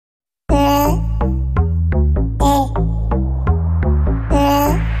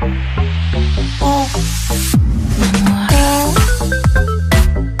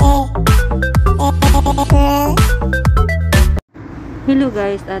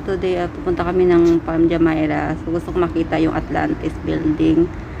guys, today pupunta kami ng Palm Jumeirah. So gusto ko makita yung Atlantis building.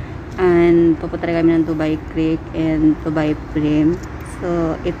 And pupunta rin kami ng Dubai Creek and Dubai Prim.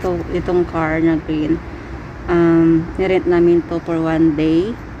 So itong car na green, nirent namin to for 1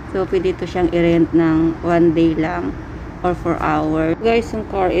 day. So pwede to siyang i-rent ng 1 day lang or 4 hours. Guys, yung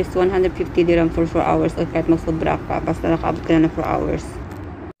car is 150 dirham for 4 hours. O kahit magsobra ka, basta nakaabot ka na ng 4 hours.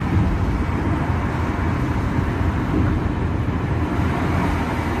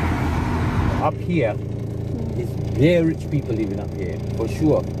 Up here, it's very rich people living up here, for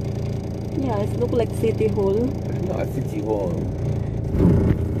sure. Yeah, it looks like City Hall. It's not a city hall.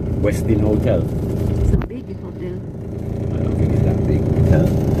 Westin Hotel. It's a big hotel. I don't think it's that big hotel.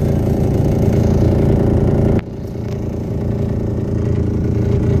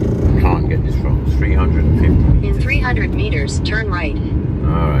 Can't get this wrong. 350 meters. In 300 meters, turn right.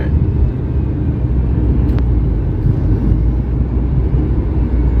 Alright.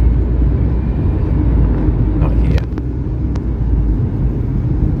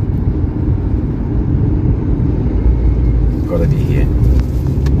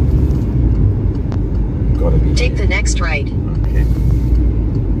 Take the next right. Okay.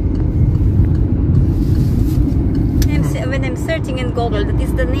 When I'm searching in Google, that is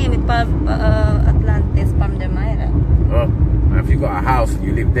the name. It's Palm Atlantis, Palm Jumeirah. Oh, if you got a house and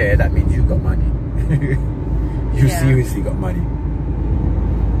you live there, that means you got money. You seriously got money.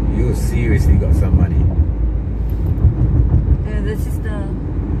 You seriously got some money. This is the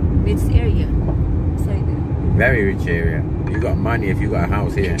beach area. So, very rich area. You got money if you got a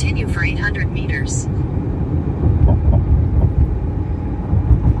house here. Continue for 800 meters.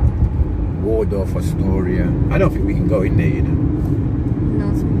 Waldorf Astoria. I don't think we can go in there, you know.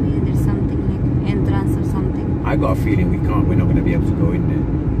 No, so maybe there's something like entrance or something. I got a feeling we can't. We're not going to be able to go in there.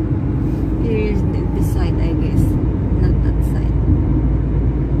 Here is this side, I guess, not that side.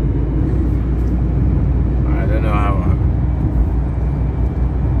 I don't know how.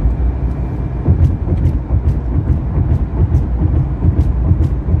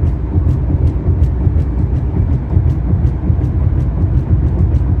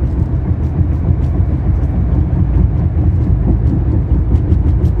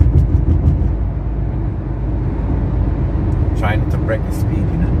 Trying to break the speed,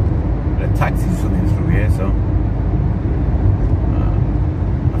 you know. The taxi's swimming through here, so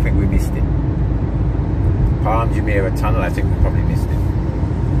I think we missed it. Palm Jumeirah tunnel, I think we probably missed it.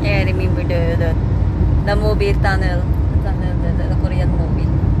 Yeah, I remember the movie tunnel, the Korean movie.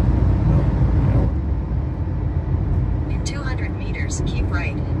 No. In 200 meters, keep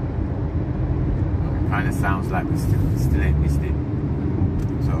right. Kind of sounds like we still ain't missed it.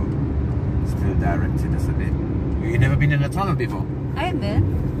 So still directed us a bit. You never been in a tunnel before? I've been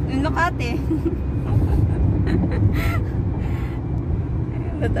in Makati.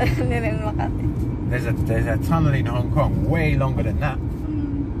 There's a tunnel in Hong Kong way longer than that.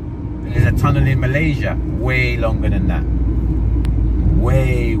 There's a tunnel in Malaysia way longer than that.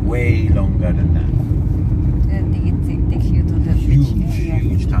 Way longer than that. It takes you to the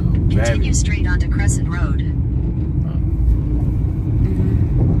huge tunnel. Continue straight onto Crescent Road.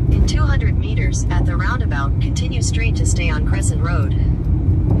 In 200 meters, at the roundabout, continue straight to stay on Crescent Road.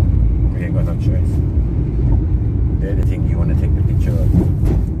 We ain't got no choice. They're the thing you want to take the picture of.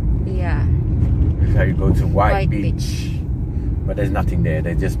 Yeah. This is how you go to White Beach. But there's nothing there.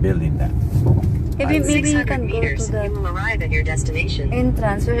 They're just building that. Maybe you can meters, go to the you will arrive at your destination.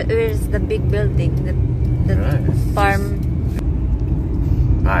 entrance. Where's the big building? The farm.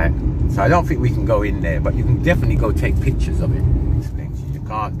 Alright. So I don't think we can go in there, but you can definitely go take pictures of it. You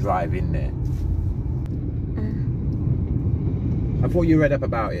can't drive in there. I thought you read up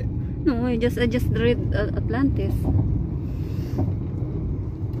about it. No, I just read Atlantis.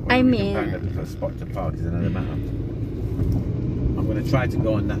 Well, I mean, find a spot to park is another matter. I'm going to try to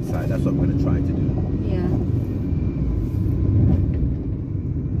go on that side. That's what I'm going to try to do. Yeah.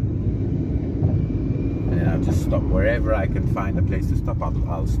 And then I'll just stop wherever I can find a place to stop.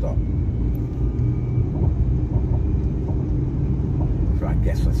 I'll stop. So I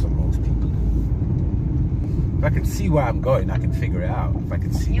guess that's what most people do. If I can see where I'm going, I can figure it out. If I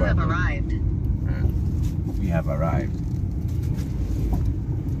can see You where have I'm arrived. going. We have arrived.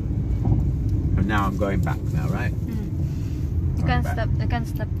 And now I'm going back now, right? You can stop. You can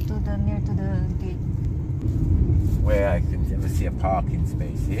stop to the near to the gate. Where I can ever see a parking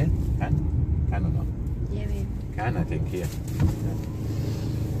space here? Can or not? Yeah, maybe. Can, I think, here.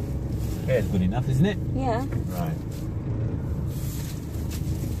 Yeah, it's good enough, isn't it? Yeah. Right.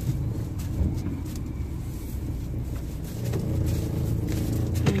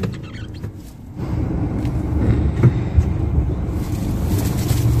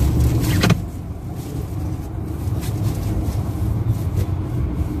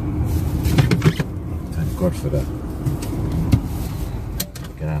 God for that.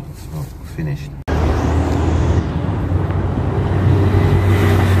 Get out and smoke. Finished.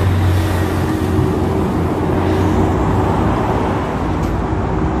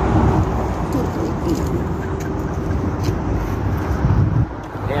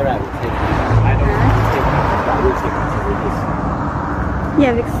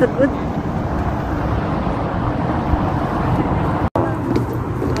 Yeah, because so good.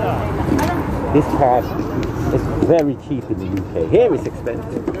 This cash is very cheap in the UK. Here it's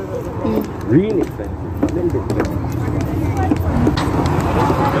expensive. Really expensive. A little bit expensive.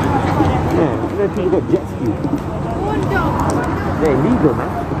 Yeah, and then people got jet skis. They're illegal,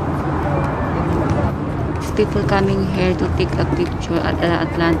 man. People coming here to take a picture at the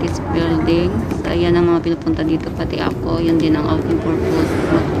Atlantis building. So, yan ang mga pinupunta dito. Pati ako, yun din ang outing purpose.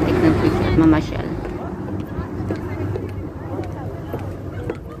 Mag-take ng picture at mamasyal.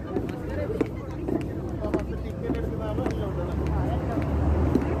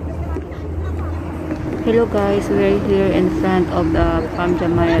 Hello guys, we're here in front of the Palm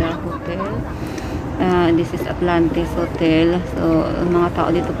Hotel. This is Atlantis Hotel. So, mga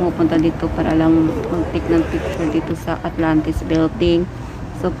tao dito pumupunta dito para lang mag-take ng picture dito sa Atlantis building.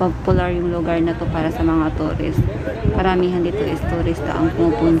 So, popular yung lugar na to para sa mga tourist. Karamihan dito is turista ang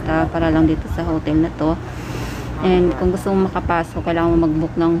pumupunta para lang dito sa hotel na to. And kung gusto mo makapasok, kailangan mo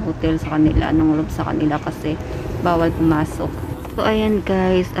mag-book ng hotel sa kanila, ng room sa kanila kasi bawal pumasok. So, ayan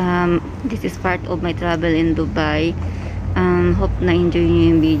guys, this is part of my travel in Dubai. Hope na-enjoy nyo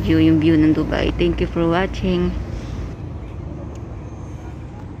yung video, yung view ng Dubai. Thank you for watching.